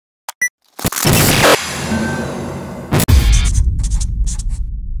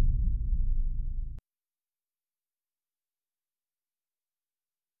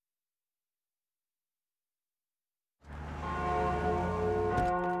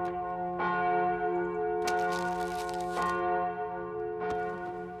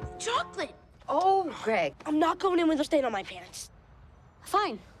Chocolate! Oh, Greg, I'm not going in with a stain on my pants.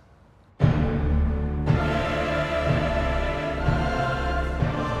 Fine.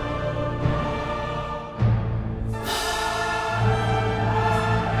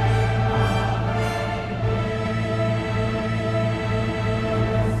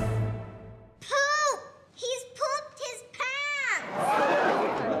 He's pooped his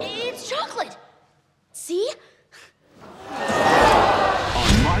pants! It's chocolate! See?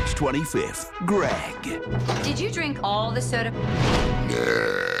 On March 25th, Greg. Did you drink all the soda?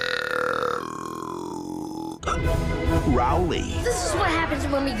 Rowley. This is what happens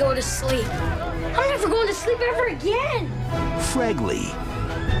when we go to sleep. I'm never going to sleep ever again. Fregley.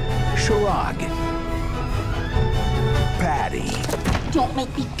 Shirag. Patty. Don't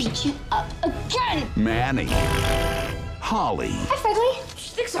make me beat you up again! Manny. Holly. Hi, Fregley.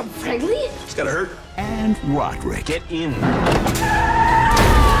 She thinks I'm Fregley? It's gotta hurt. And Rodrick. Get in.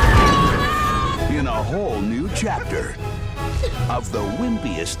 In a whole new chapter of the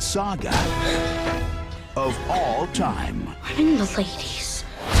wimpiest saga of all time. I'm the ladies.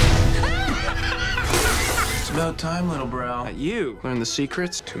 It's about time, little bro. You learn the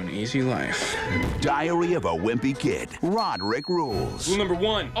secrets to an easy life. Diary of a Wimpy Kid. Rodrick Rules. Rule number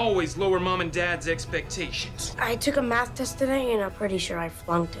 1, always lower mom and dad's expectations. I took a math test today, and I'm pretty sure I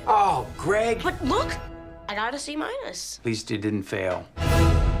flunked it. Oh, Greg. But look, I got a C-. At least you didn't fail.